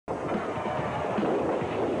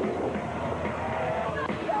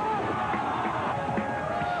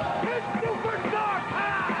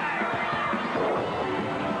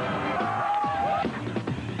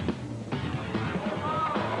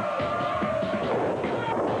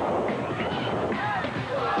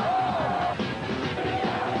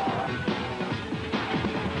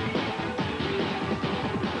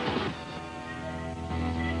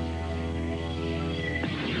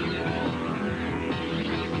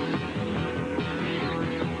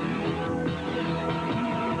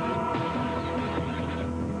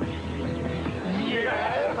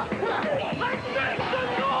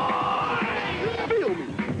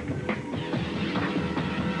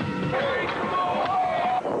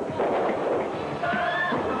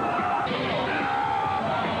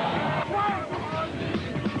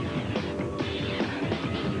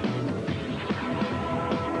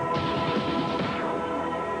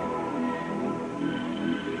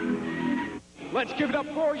let's give it up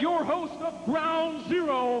for your host of Ground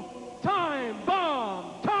Zero, Time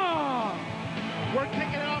Bomb Tom. We're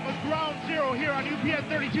kicking it off with Ground Zero here on UPN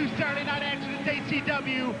 32 Saturday Night Action. It's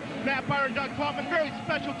ACW. Matt Byron, Doug Kaufman, very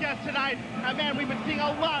special guest tonight. A man we've been seeing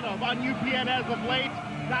a lot of on UPN as of late.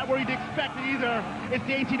 Not where you'd expect it either. It's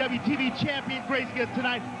the ACW-TV champion gracing us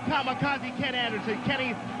tonight, Kamikaze Ken Anderson.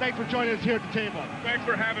 Kenny, thanks for joining us here at the table. Thanks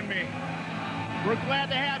for having me. We're glad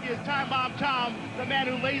to have you as Time Bomb Tom, the man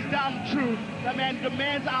who lays down the truth, the man who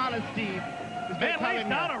demands honesty. Man lays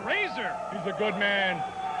down a razor. He's a good man.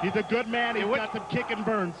 He's a good man. He's got some kick and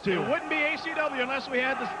burns, too. It wouldn't be ACW unless we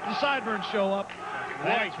had the sideburns show up.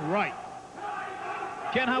 That's right.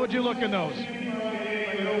 Ken, how would you look in those?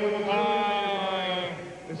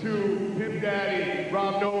 Is who Pimp Daddy,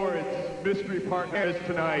 Rob Norwood's mystery partner is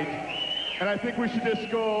tonight. And I think we should just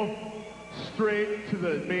go straight to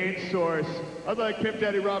the main source. I'd like Pimp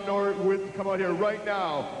Daddy Rob Norwood to come out here right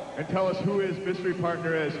now and tell us who his mystery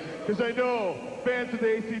partner is. Because I know fans of the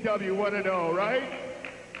ACW want to know, right?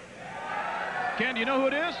 Ken, do you know who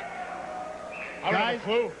it is? I don't have a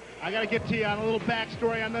clue. I got to get to you on a little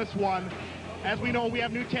backstory on this one. As we know, we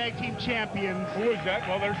have new tag team champions. Who is that?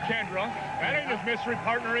 Well, there's Kendra. That ain't his mystery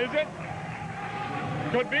partner, is it?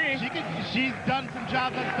 Could be. She's done some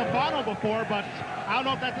jobs on Stefano before, but I don't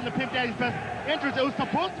know if that's in the Pimp Daddy's best interest. It was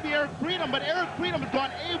supposed to be Eric Freedom, but Eric Freedom has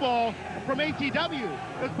gone AWOL from ACW.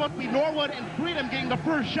 It was supposed to be Norwood and Freedom getting the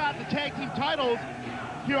first shot at the tag team titles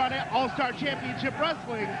here on All-Star Championship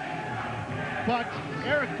Wrestling. But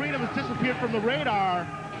Eric Freedom has disappeared from the radar,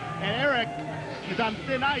 and Eric is on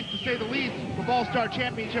thin ice, to say the least, with All-Star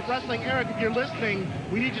Championship Wrestling. Eric, if you're listening,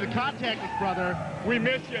 we need you to contact us, brother. We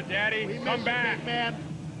miss you, Daddy. Come back. Big man.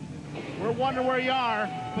 We're wondering where you are,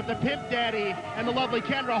 but the Pimp Daddy and the Lovely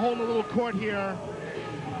Kendra holding a little court here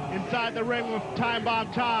inside the ring with Time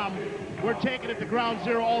Bomb Tom. We're taking it to Ground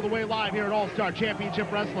Zero all the way live here at All-Star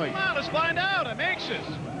Championship Wrestling. Come on, let's find out. I'm anxious.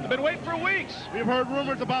 I've been waiting for weeks. We've heard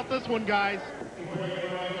rumors about this one, guys.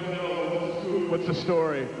 What's the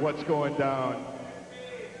story? What's going down?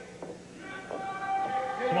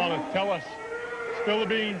 Come on, tell us. Spill the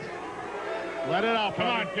beans. Let it out, Come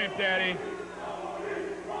on, Pimp Daddy.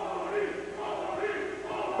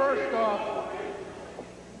 First off,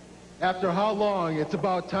 after how long, it's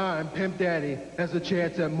about time Pimp Daddy has a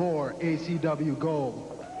chance at more ACW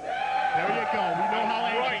gold. There you go. We know how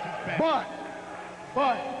anxious he's been.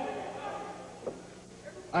 But,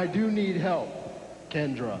 I do need help,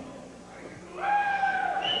 Kendra.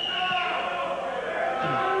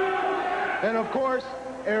 And of course,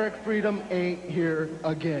 Eric Freedom ain't here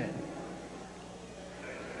again.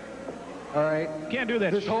 All right? Can't do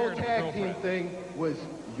that. This whole tag team thing was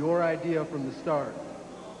your idea from the start.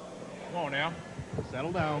 Come on now.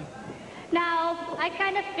 Settle down. Now, I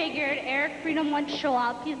kind of figured Eric Freedom wouldn't show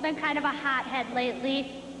up. He's been kind of a hothead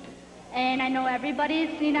lately. And I know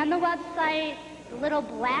everybody's seen on the website the little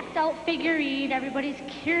blacked out figurine. Everybody's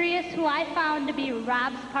curious who I found to be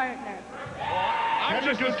Rob's partner. I'm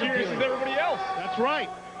just as curious as everybody else. That's right.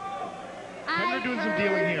 Kendra doing some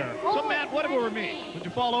dealing here. So, Matt, what over me? Would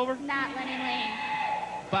you fall over? Not Lenny Lane.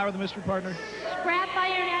 If I were the mystery partner? Scrap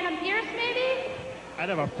Iron Adam Pierce, maybe? I'd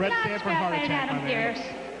have a Fred Sanford heart attack, Adam my man. Pierce.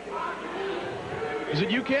 Is it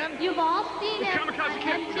you, Ken? You've all seen it Kamikaze on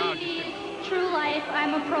Ken. MTV's True Life.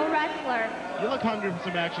 I'm a pro wrestler. You look hungry for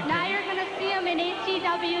some action, Now Ken. you're going to see him in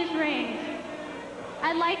ACW's rings.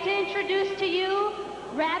 I'd like to introduce to you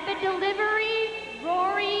Rapid Delivery,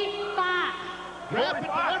 Rory Fox. Rapid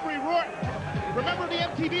Delivery, Rory. Remember the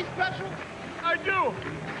MTV special? I do.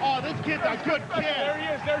 Oh, this kid's a good kid. There he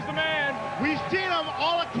is. There's the man. We've seen him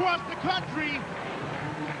all across the country.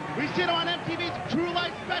 We've seen him on MTV's True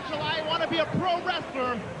Life special, I Want to Be a Pro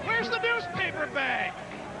Wrestler. Where's the newspaper bag?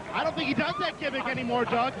 I don't think he does that gimmick anymore,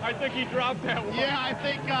 Doug. I think he dropped that one. Yeah, I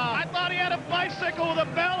think... I thought he had a bicycle with a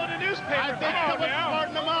bell and a newspaper. I think someone's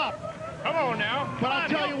smarting him up. Come on now. But I'll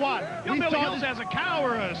tell you what. Hillbilly Hills has a cow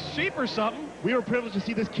or a sheep or something. We were privileged to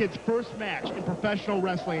see this kid's first match in professional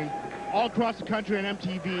wrestling all across the country on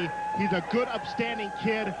MTV. He's a good, upstanding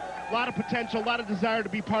kid. A lot of potential, a lot of desire to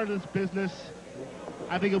be part of this business.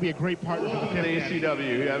 I think he'll be a great partner for the Pimp Daddy.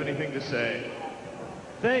 ACW, you have anything to say?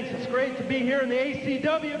 Thanks, it's great to be here in the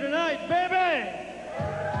ACW tonight, baby!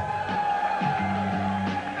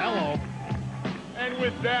 Hello. And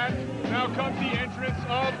with that, now comes the entrance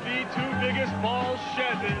of the two biggest ball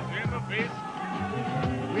shedders in the face.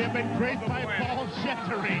 We have been graced by ball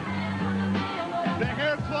sheddering. The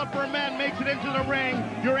Hair Club for Men makes it into the ring.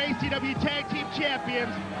 Your ACW Tag Team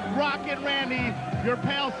Champions, Rockin Randy, your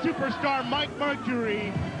pal superstar Mike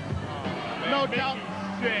Mercury. No doubt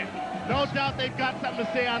they've got something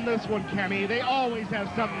to say on this one, Kenny. They always have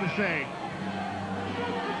something to say.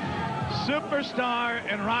 Superstar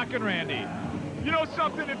and Rockin Randy. You know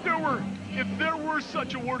something? If there were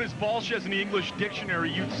such a word as ball sheds in the English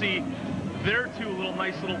dictionary, you'd see their two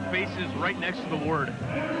nice little faces right next to the word.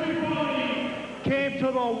 Everybody came to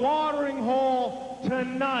the watering hole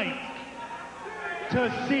tonight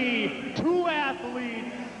to see two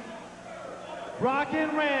athletes,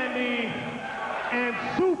 Rockin Randy and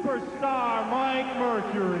superstar Mike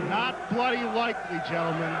Mercury. Not bloody likely,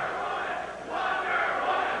 gentlemen.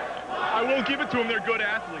 I will give it to them. They're good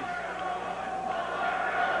athletes.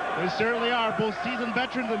 They certainly are, both seasoned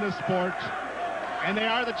veterans in this sport. And they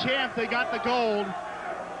are the champs. They got the gold.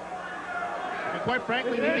 But quite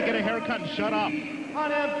frankly, they need to get a haircut and shut up.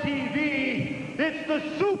 On MTV, it's the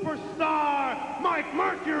superstar Mike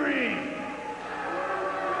Mercury.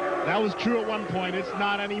 That was true at one point. It's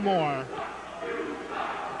not anymore.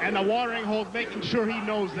 And the watering hole's making sure he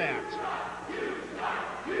knows that.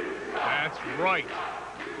 That's right.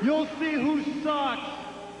 You'll see who sucks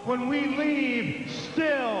when we leave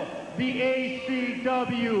still the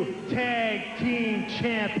ACW Tag Team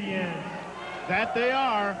Champions. That they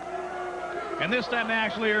are. And this time they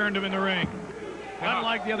actually earned him in the ring.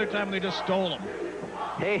 Unlike the other time they just stole him.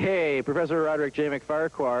 Hey, Professor Roderick J.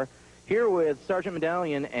 McFarquhar, here with Sergeant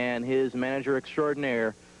Medallion and his manager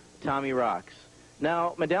extraordinaire, Tommy Roxx.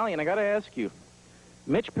 Now, Medallion, I got to ask you,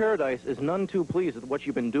 Mitch Paradise is none too pleased with what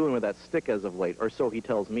you've been doing with that stick as of late, or so he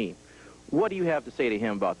tells me. What do you have to say to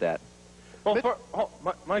him about that? Well,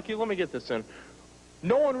 Mikey, let me get this in.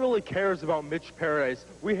 No one really cares about Mitch Paradise.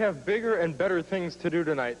 We have bigger and better things to do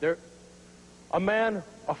tonight. A man,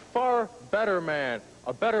 a far better man,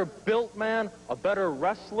 a better built man, a better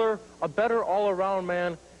wrestler, a better all-around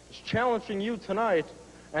man is challenging you tonight,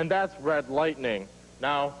 and that's Red Lightning.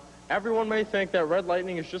 Now, everyone may think that Red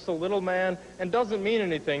Lightning is just a little man and doesn't mean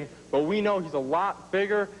anything, but we know he's a lot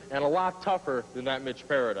bigger and a lot tougher than that Mitch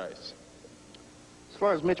Paradise. As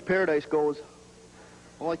far as Mitch Paradise goes,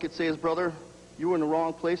 all I could say is, brother, you were in the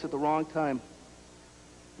wrong place at the wrong time.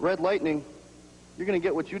 Red Lightning, you're going to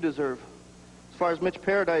get what you deserve. As far as Mitch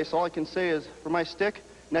Paradise, all I can say is, for my stick,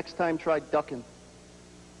 next time try ducking.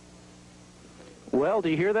 Well, do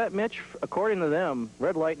you hear that, Mitch? According to them,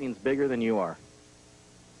 Red Lightning's bigger than you are.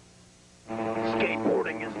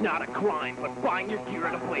 Skateboarding is not a crime, but buying your gear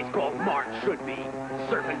at a place called Mart should be.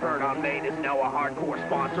 Surf and Bird on Main is now a hardcore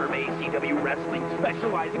sponsor of ACW Wrestling,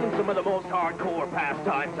 specializing in some of the most hardcore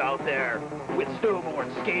pastimes out there. With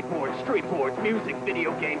snowboards, skateboards, streetboards, music,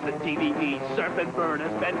 video games, and DVDs, Surf and Bird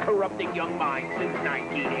has been corrupting young minds since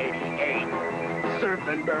 1988. Surf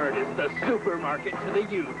and Bird is the supermarket to the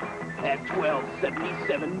youth at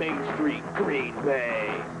 1277 Main Street, Green Bay.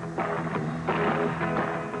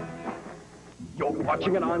 You're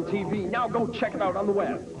watching it on TV. Now go check it out on the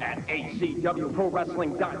web at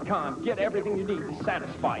ACWProWrestling.com. Get everything you need to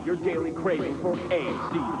satisfy your daily craving for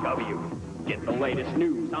ACW. Get the latest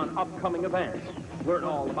news on upcoming events. Learn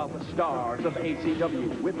all about the stars of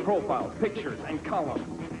ACW with profiles, pictures, and columns.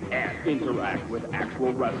 And interact with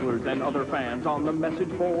actual wrestlers and other fans on the message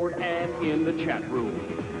board and in the chat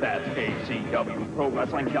room. That's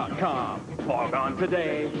ACWProWrestling.com. Log on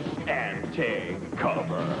today and take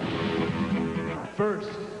cover. First,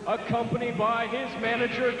 accompanied by his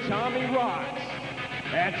manager, Tommy Roxx,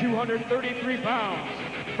 at 233 pounds,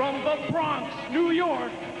 from the Bronx, New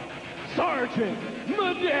York, Sergeant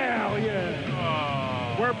Medallion.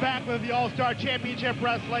 We're back with the All-Star Championship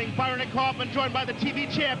Wrestling. Byron and Kaufman joined by the TV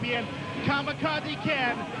champion, Kamikaze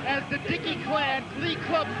Ken, as the Dickey Clan, Glee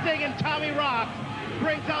Club singing Tommy Roxx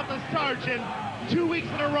brings out the Sergeant 2 weeks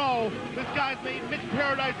in a row. This guy's made Mitch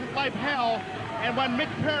Paradise's life hell. And when Mitch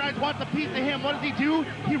Paradise wants a piece of him, what does he do?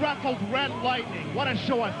 He wrestles Red Lightning. What a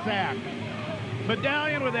show of sack.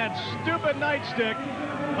 Medallion with that stupid nightstick.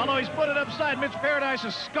 Although he's put it upside Mitch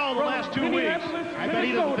Paradise's skull the last 2 weeks. I bet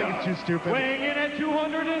he doesn't think it's too stupid. Weighing in at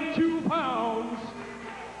 202 pounds,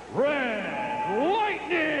 Red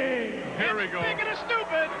Lightning. Here we go. Speaking of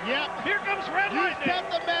stupid, yep. Here comes Red Lightning. You said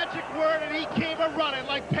the magic word and he came a-running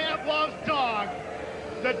like Pavlov's dog.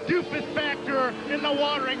 The doofus factor in the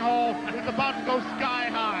watering hole is about to go sky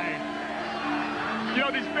high. You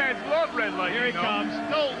know, these fans love Red Lightning. Here he comes.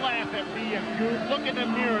 Don't laugh at me, you goof. Look in the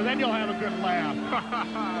mirror, then you'll have a good laugh.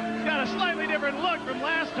 He's got a slightly different look from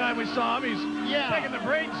last time we saw him. He's taking the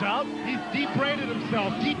braids out. He's debraided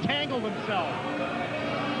himself, detangled himself.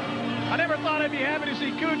 I never thought I'd be happy to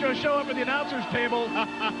see Kujo show up at the announcer's table,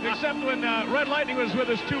 except when Red Lightning was with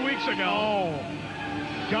us 2 weeks ago. Oh,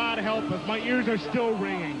 God help us. My ears are still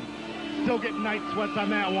ringing. Still getting night sweats on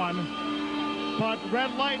that one. But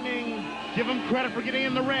Red Lightning, give him credit for getting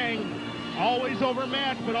in the ring. Always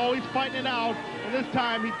overmatched, but always fighting it out. and this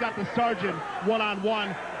time he's got the sergeant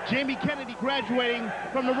one-on-one. Jamie Kennedy graduating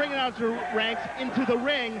from the ring announcer ranks into the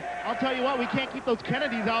ring. I'll tell you what, we can't keep those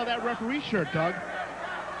Kennedys out of that referee shirt, Doug.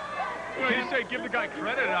 Well, you say give the guy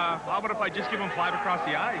credit. How about if I just give him 5 across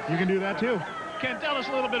the eyes? You can do that, too. Ken, tell us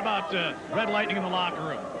a little bit about Red Lightning in the locker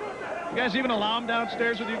room. You guys even allow him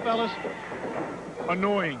downstairs with you fellas?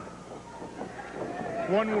 Annoying.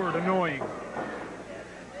 One word, annoying.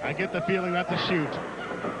 I get the feeling that's a shoot.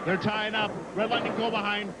 They're tying up. Red Lightning go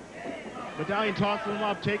behind. Medallion tosses them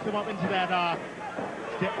up, takes them up into that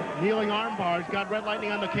kneeling arm bar. He's got Red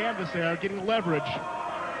Lightning on the canvas there, getting leverage.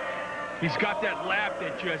 He's got that lap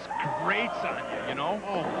that just grates on you, you know?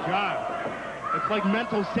 Oh, God. It's like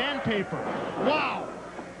mental sandpaper. Wow.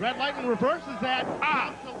 Red Lightning reverses that.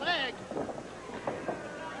 Drops the leg.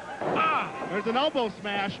 There's an elbow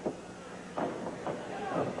smash.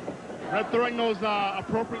 Red throwing those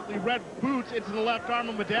appropriately red boots into the left arm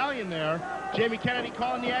of Medallion there. Jamie Kennedy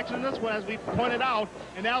calling the action in this one, as we pointed out.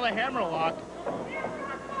 And now the hammerlock.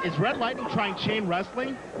 Is Red Lightning trying chain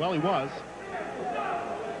wrestling? Well, he was.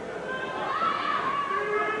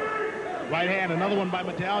 Right hand, another one by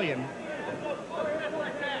Medallion.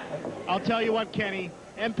 I'll tell you what, Kenny,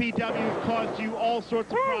 MPW caused you all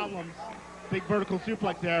sorts of problems. Big vertical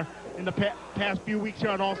suplex there in the past few weeks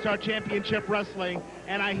here on All-Star Championship Wrestling,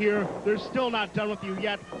 and I hear they're still not done with you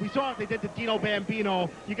yet. We saw what they did to Dino Bambino.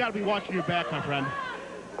 You got to be watching your back, my friend.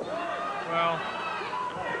 Well,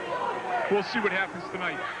 we'll see what happens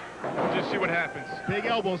tonight. Just see what happens. Big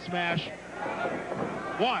elbow smash.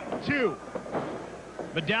 1, 2.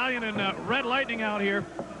 Medallion and Red Lightning out here.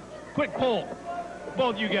 Quick poll.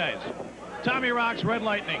 Both you guys. Tommy Roxx, Red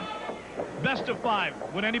Lightning. Best of 5.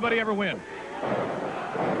 Would anybody ever win?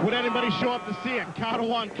 Would anybody show up to see it? Count of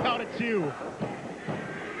 1, count of 2.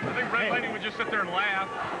 I think Red Lightning would just sit there and laugh.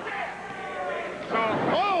 So.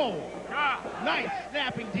 Oh! Nice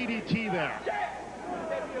snapping DDT there.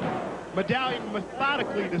 Medallion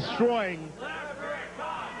methodically destroying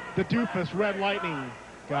the doofus Red Lightning,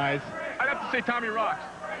 guys. I'd have to say Tommy Roxx.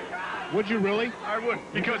 Would you really? I would,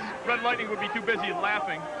 because Red Lightning would be too busy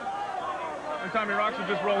laughing. And Tommy Roxx would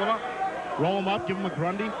just roll him up. Roll him up, give him a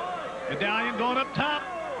Grundy. Medallion going up top.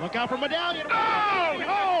 Look out for Medallion.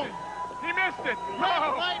 Oh! He missed it.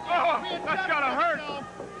 Oh, that's gotta hurt.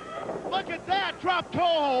 Look at that, drop toe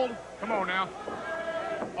hold. Come on now.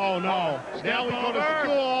 Oh, no. Now we go to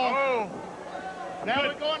school. Oh. Now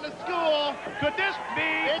we're going to school. Could this be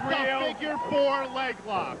It's real? a figure 4 leg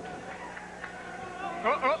lock.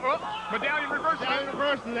 Medallion reverses it. Medallion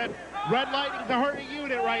reverses it. Red Lightning's a hurting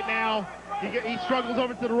unit right now. He struggles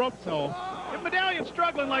over to the rope, so. If Medallion's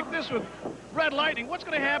struggling like this with Red Lightning, what's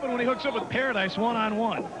going to happen when he hooks up with Paradise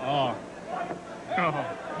one-on-one? Oh.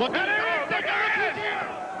 Look at it. Look who's here.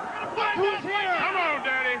 Look who's here. Come on,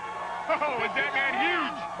 Daddy. Oh, is that man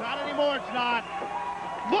huge? Not anymore, it's not.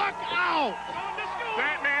 Look out.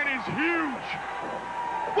 That man is huge.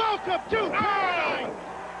 Welcome to Paradise.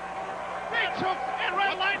 Big hooks, and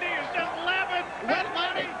Red Lightning is just laughing. Red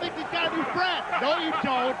Lightning thinks he's got a new friend. No, you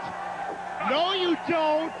don't. No, you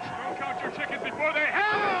don't. Don't count your chickens before they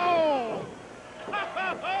hatch. Oh!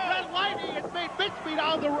 Red Lightning has made mincemeat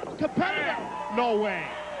out of the competitor. No way.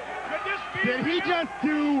 Could this be Did he just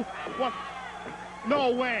do what? No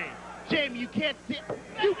way. Jamie, you can't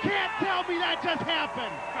tell me that just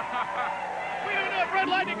happened. We don't know if Red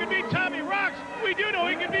Lightning can beat Tommy Roxx. We do know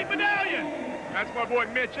he can beat Medallion. That's my boy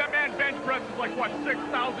Mitch. That man bench presses like, what,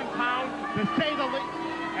 6,000 pounds? To say the least.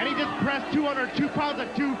 And he just pressed 202 pounds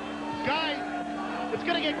at 2. Guys, it's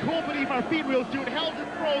going to get cool beneath our feet real soon. Hell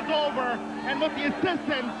just throws over. And with the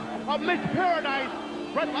assistance of Mitch Paradise,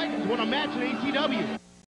 Red Lightning's won a match in ACW.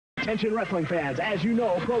 Attention wrestling fans, as you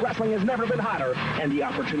know, pro wrestling has never been hotter, and the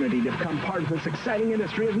opportunity to become part of this exciting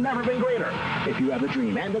industry has never been greater. If you have a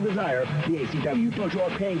dream and a desire, the ACW Dojo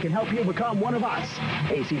of Pain can help you become one of us.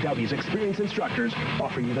 ACW's experienced instructors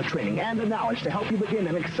offer you the training and the knowledge to help you begin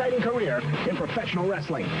an exciting career in professional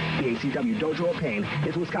wrestling. The ACW Dojo of Pain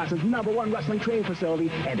is Wisconsin's #1 wrestling training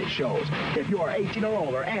facility, and it shows. If you are 18 or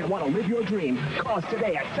older and want to live your dream, call us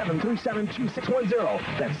today at 737-2610.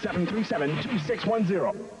 That's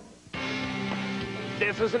 737-2610.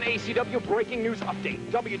 This is an ACW breaking news update.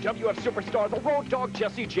 WWF superstar The Road Dogg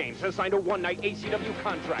Jesse James has signed a one-night ACW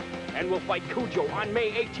contract and will fight Kujo on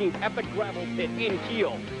May 18th at the Gravel Pit in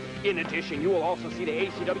Kiel. In addition, you will also see the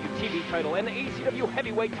ACW-TV title and the ACW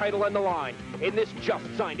heavyweight title on the line in this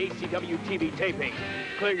just-signed ACW-TV taping.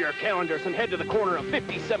 Clear your calendars and head to the corner of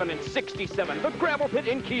 57 and 67, the Gravel Pit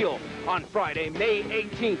in Kiel, on Friday, May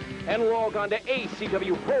 18th, and log on to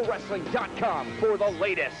ACWProWrestling.com for the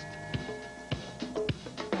latest.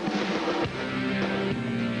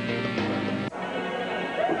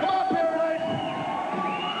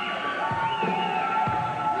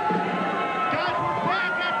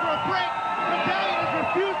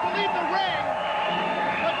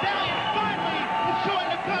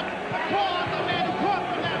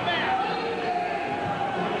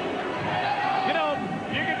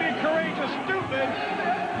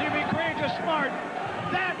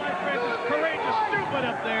 right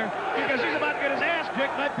up there because he's about to get his ass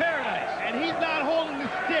kicked by Paradise. And he's not holding the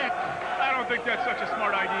stick. I don't think that's such a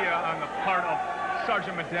smart idea on the part of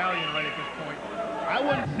Sergeant Medallion right at this point. I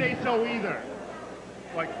wouldn't say so either.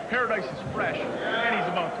 Like, Paradise is fresh, and he's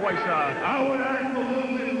about twice I would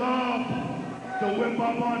absolutely love to whip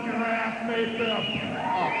up on your ass, May 5th.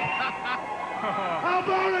 How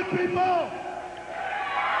about it, people?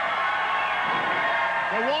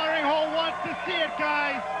 The watering hole wants to see it,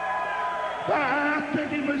 guys. The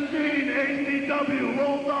ass-kicking machine, ACW,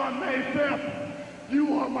 rolls on May 5th.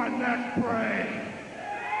 You are my next prey.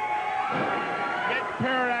 Mitch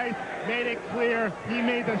Paradise made it clear. He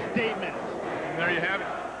made the statement. And there you have it.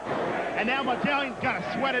 And now Medallion's got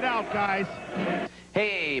to sweat it out, guys.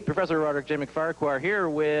 Hey, Professor Roderick J. McFarquhar here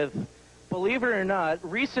with, believe it or not,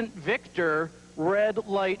 recent victor, Red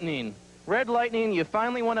Lightning. Red Lightning, you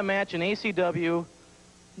finally won a match in ACW.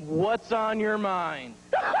 What's on your mind?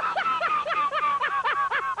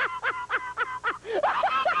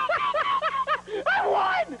 I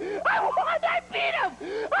won! I beat him!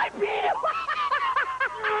 I beat him!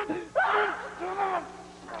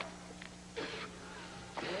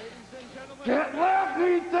 That laugh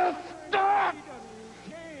needs to stop!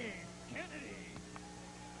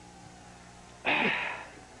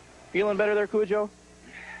 Feeling better there, Kujo?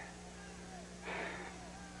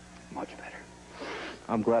 Much better.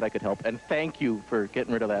 I'm glad I could help, and thank you for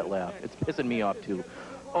getting rid of that laugh. It's pissing me off, too.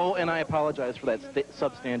 Oh, and I apologize for that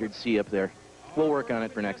substandard C up there. We'll work on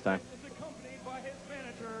it for next time. Accompanied by his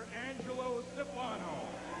manager, Angelo Stefano.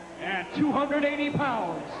 At 280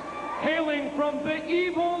 pounds, hailing from the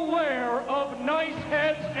evil lair of nice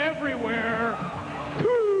heads everywhere,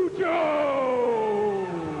 Kujo!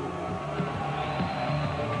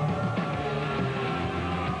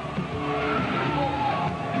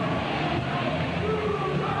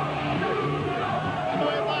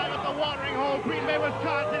 Green Bay,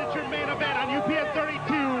 Wisconsin, it's your main event on UPN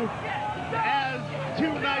 32 as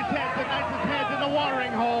two nice heads, the nicest heads in the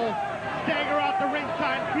watering hole, stagger out the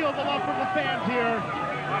ringside, feel the love from the fans here.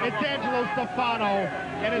 It's Angelo Stefano,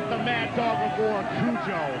 and it's the Mad Dog of War,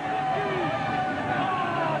 Kujo.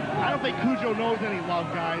 I don't think Kujo knows any love,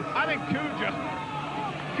 guys. I think Kujo's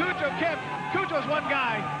one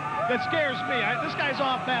guy that scares me. This guy's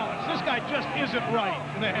off balance. This guy just isn't right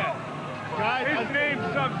in the head. Guys, his name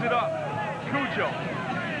sums it up. Kujo.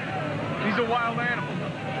 He's a wild animal.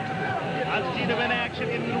 I've seen him in action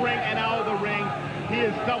in the ring and out of the ring. He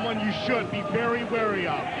is someone you should be very wary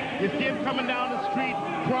of. You see him coming down the street,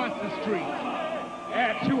 cross the street.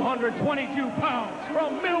 At 222 pounds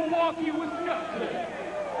from Milwaukee, Wisconsin,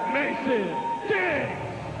 Mason Diggs.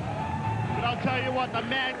 But I'll tell you what, the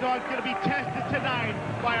Mad Dog's going to be tested tonight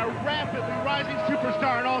by a rapidly rising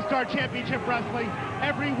superstar in All-Star Championship Wrestling.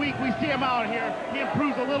 Every week we see him out here. He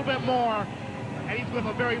improves a little bit more. And he's with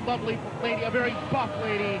a very lovely lady, a very buff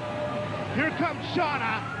lady. Here comes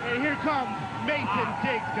Shauna, and here comes Mason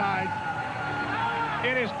Diggs, guys.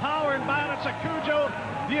 It is power and violence of Kujo,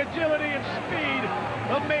 the agility and speed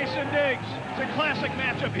of Mason Diggs. It's a classic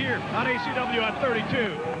matchup here on ACW on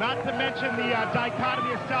 32. Not to mention the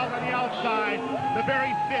dichotomy of styles on the outside, the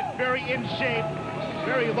very fit, very in shape,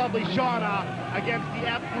 very lovely Shauna against the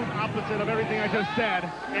absolute opposite of everything I just said,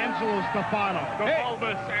 Angelo Stefano. The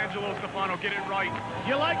bulbous Angelo Stefano, get it right.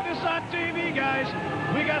 You like this on TV, guys?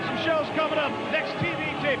 We got some shows coming up. Next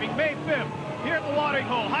TV taping, May 5th, here at the Watering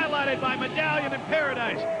Hole, highlighted by Medallion and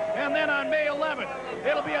Paradise. And then on May 11th,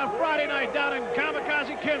 it'll be on Friday night down in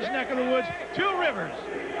Kamikaze Ken's neck of the woods, Two Rivers.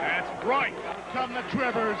 That's right. Come the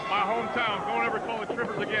Trivers. My hometown. Don't ever call it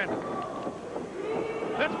Trivers again.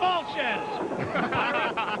 That's Balshez.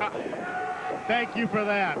 Thank you for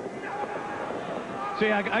that.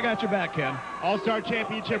 See, I got your back, Ken. All-Star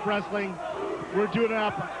Championship Wrestling. We're doing it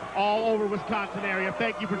up all over Wisconsin area.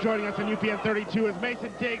 Thank you for joining us on UPN 32 as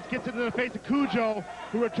Mason Diggs gets into the face of Kujo,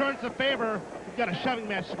 who returns the favor. We've got a shoving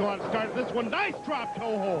match to go on and start this one. Nice drop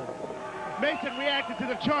toe hold. Mason reacted to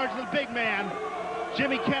the charge of the big man.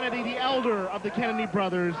 Jimmy Kennedy, the elder of the Kennedy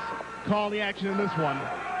brothers, calling the action in this one.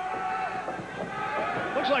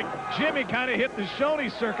 Looks like Jimmy kind of hit the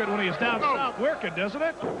Shoney circuit when he was down south working, doesn't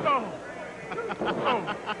it? No.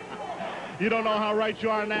 You don't know how right you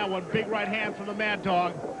are on that one. Big right hand from the Mad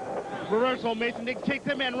Dog. Reversal, Mason Diggs takes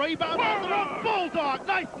him in. Rebound off the rope. Bulldog.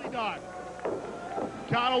 Nicely done.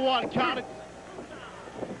 Count of one. Count it.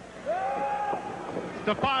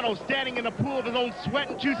 Stefano standing in a pool of his own sweat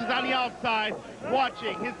and juices on the outside,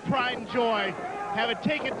 watching his pride and joy. Have it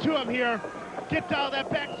taken to him here. Gets out of that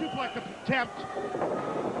back suplex attempt.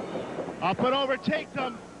 Up and over, takes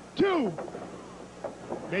him. Two.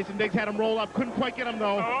 Mason Diggs had him roll up. Couldn't quite get him,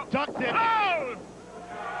 though. Ducked it. Oh!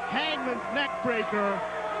 Hangman's neck breaker.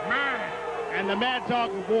 Man. And the Mad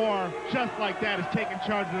Dog of War, just like that, is taking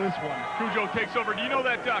charge of this one. Kujo takes over. Do you know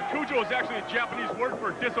that Kujo is actually a Japanese word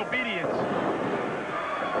for disobedience?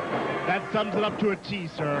 That sums it up to a T,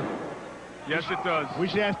 sir. Yes, it does. We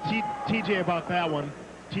should ask TJ about that one.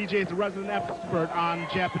 TJ is the resident expert on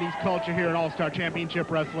Japanese culture here at All-Star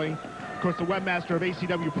Championship Wrestling. Of course, the webmaster of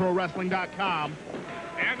ACWProWrestling.com.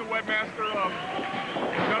 And the webmaster of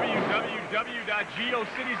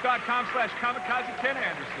www.geocities.com/Kamikaze Ken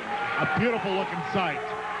Anderson. A beautiful looking sight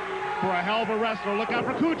for a hell of a wrestler. Look out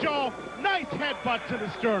for Kujo. Nice headbutt to the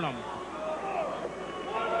sternum.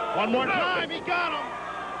 One more time, he got him.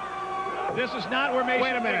 This is not where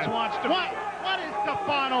Mason Dix wants to be. What is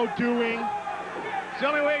Stefano doing? It's the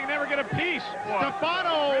only way you can never get a piece.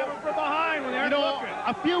 Stefano, from behind when they're looking.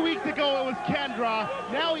 A few weeks ago it was Kendra.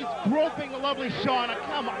 Now he's groping the lovely Shauna.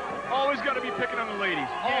 Come on. Always got to be picking on the ladies.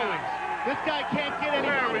 Always. This guy can't get any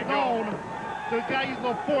on his own. So he's got to use a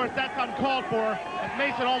little force. That's uncalled for. As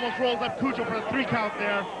Mason almost rolls up Kujo for the 3 count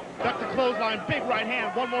there. Ducks the clothesline. Big right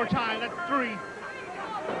hand. One more time. That's 3.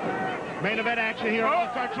 Main event action here on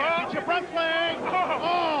All-Star Championship Wrestling.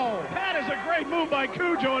 Oh! That is a great move by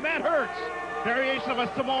Kujo, and that hurts. Variation of a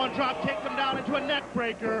Samoan drop takes him down into a neck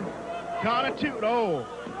breaker. Count of 2. Oh,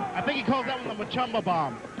 I think he calls that one the Machumba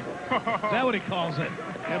Bomb. Is that what he calls it?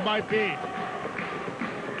 It might be.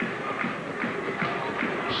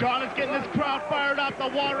 Sean is getting this crowd fired up. The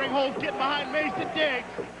watering hole's getting behind Mason Diggs.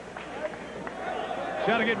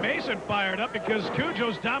 Got to get Mason fired up because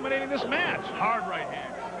Kujo's dominating this match. Hard right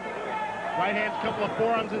hand. Right hand's a couple of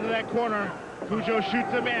forearms into that corner. Kujo shoots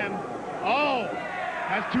him in. Oh,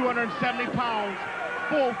 has 270 pounds.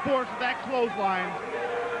 Full force of that clothesline.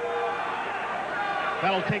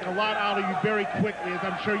 That'll take a lot out of you very quickly, as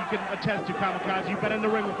I'm sure you can attest to, Kamikaze. You've been in the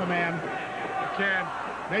ring with the man. I can.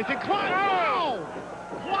 Mason climbed. Oh!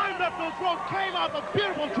 Climbed up those ropes, came out a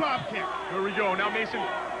beautiful drop kick. Here we go. Now Mason.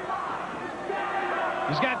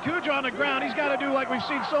 He's got Kujo on the ground. He's got to do like we've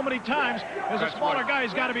seen so many times. As a smaller guy,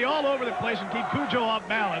 he's got to be all over the place and keep Kujo off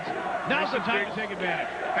balance. Now's the time to take advantage.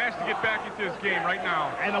 Has to get back into his game right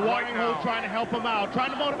now. And the watering hole trying to help him out,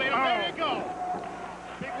 trying to motivate him. There you go.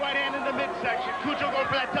 Big right hand in the midsection. Kujo going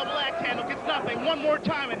for that double axe handle. Gets nothing. One more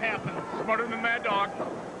time it happens. Smarter than Mad Dog.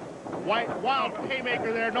 Wild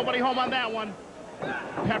haymaker there. Nobody home on that one.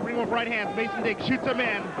 Peppering with right hands. Mason Diggs shoots him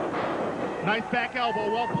in. Nice back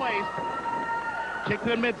elbow. Well placed. Kick to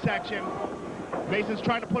the midsection. Mason's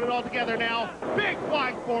trying to put it all together now. Big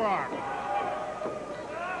flying forearm.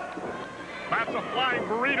 That's a flying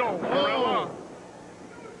burrito. Oh.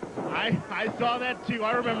 I saw that too.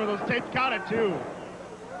 I remember those tapes counted too.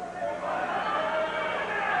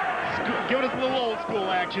 Give us a little old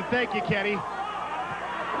school action. Thank you, Kenny.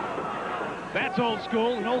 That's old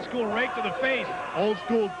school. An old school rake to the face. Old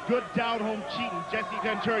school, good down home cheating. Jesse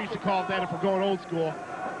Ventura used to call it that if we're going old school.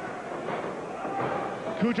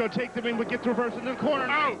 Kujo takes him in, but gets reversed into the corner.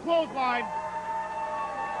 Nice clothesline.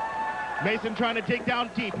 Mason trying to take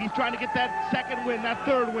down deep. He's trying to get that second win, that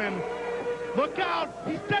third win. Look out!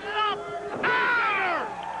 He's setting it up!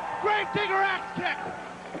 Grave Digger axe kick!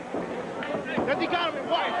 Has he got him in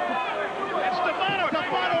white? It's Stefano.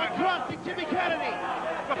 Stefano and Crusty, Jimmy Kennedy.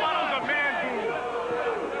 Stefano's a man boo.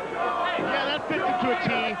 Yeah, that fits into a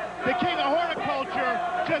T. The king of horticulture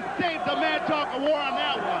just saved the Mad Dog of War on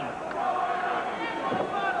that one.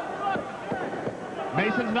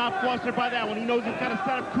 Mason's not flustered by that one. He knows he's got to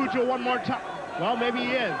set up Kujo one more time. Well, maybe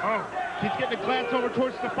he is. He's getting a glance over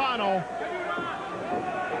towards Stefano.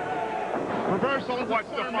 Reversal. What's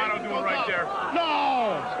Stefano doing right there?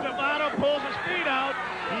 No! Stefano pulls his feet out.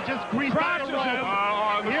 He just greased out the rope.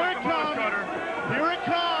 Here it comes. Here it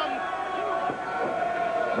comes.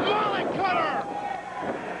 Mullet cutter.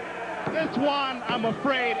 This one, I'm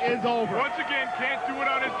afraid, is over. Once again, can't do it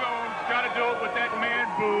on his own. Got to do it with that man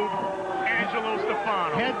boob, Angelo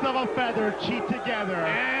Stefano. Heads of a feather, cheat together.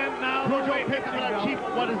 And now Kujo picks it up. Cheat.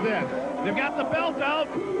 What is this? They've got the belt out.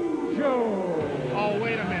 Oh,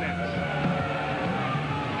 wait a minute.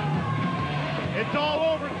 It's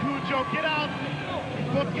all over, Kujo. Get out. He's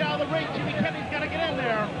supposed to get out of the ring. Jimmy Kennedy's got to get in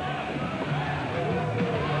there.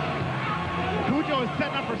 Kujo is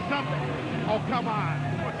setting up for something. Oh, come on.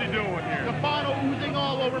 What's he doing here? Stefano oozing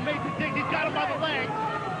all over. Mason Diggs, he's got him by the legs.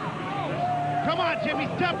 Come on, Jimmy,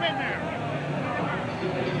 step in there.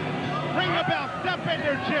 Ring the bell, step in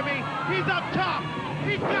there, Jimmy. He's up top.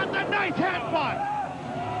 He's got the nice headbutt.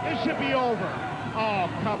 This should be over. Oh,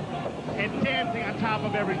 come. And dancing on top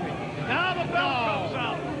of everything. Now the belt comes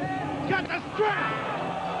out. Got the strap.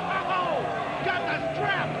 Oh, got the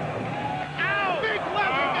strap. Ow. Big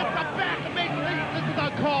lever against the back of Mason. This is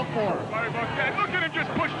uncalled for? Sorry about that. Look at him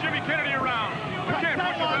just push Jimmy Kennedy around. You can't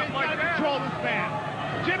push him around like that. Control this man.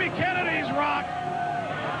 Jimmy Kennedy's rock.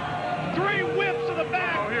 3 whips to the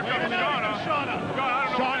back. Oh, here comes Shauna. Shauna.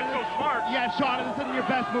 God, I don't know if that's so smart. Yeah, Shauna, this isn't your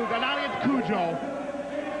best move. Now against Kujo.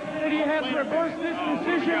 Kennedy has reversed this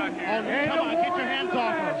decision. Oh, come on, get your hands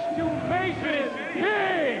off her. To Mason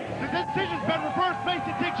Diggs. The decision's been reversed.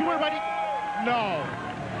 Mason Diggs, you win, buddy. No.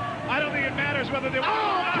 I don't think it matters whether they win.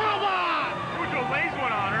 Oh, come on! Kujo lays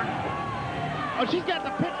one on her. Oh, she's got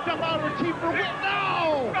the pit stuff out of her teeth for win.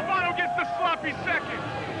 No! Stefano gets the sloppy second.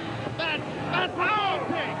 That's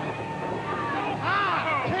revolting.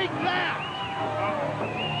 Ah, take that.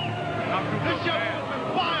 This show has been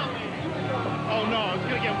violent. Oh, no, it's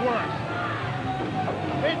going to get worse.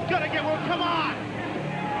 It's going to get worse. Come on.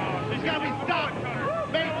 He's got to be stopped.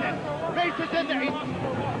 Mason's in there.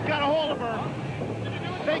 He's got a hold of her.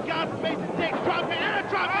 Thank God for Mason Diggs. Drop it and a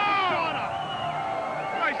drop it to Shauna.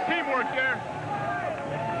 Nice teamwork there.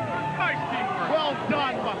 Nice teamwork. Well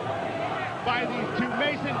done by these two.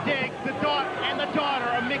 Mason Diggs, the daughter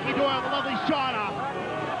of Mickey Doyle, the lovely Shauna.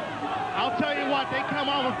 I'll tell you what, they come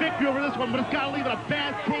out with victory over this one, but it's got to leave a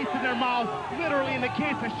bad taste in their mouth, literally in the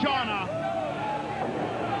case of Shauna.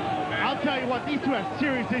 I'll tell you what, these two have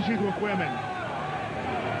serious issues with women.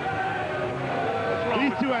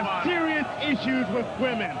 These two have serious issues with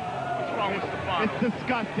women. What's wrong with Stefano? It's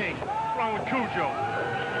disgusting. What's wrong with Kujo?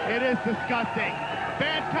 It is disgusting.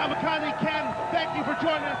 Bad Kamikaze Ken, thank you for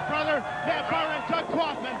joining us, brother. Matt Byron and Doug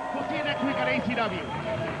Kaufman. We'll see you next week on ACW.